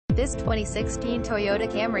This 2016 Toyota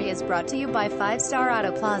Camry is brought to you by 5-Star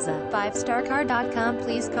Auto Plaza. 5starcar.com.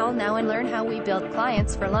 Please call now and learn how we build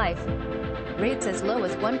clients for life. Rates as low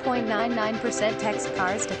as 1.99%. Text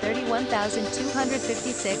cars to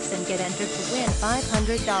 31,256 and get entered to win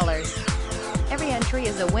 $500. Every entry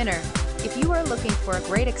is a winner. If you are looking for a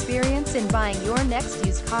great experience in buying your next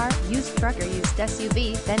used car, used truck or used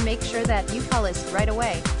SUV, then make sure that you call us right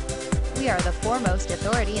away. We are the foremost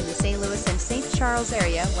authority in the St. Louis and St. Charles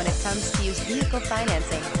area when it comes to used vehicle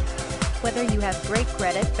financing. Whether you have great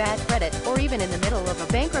credit, bad credit, or even in the middle of a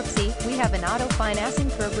bankruptcy, we have an auto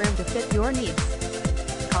financing program to fit your needs.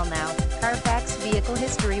 Call now. Carfax Vehicle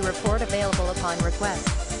History Report available upon request.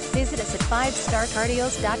 Visit us at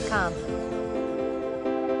 5starcardeals.com.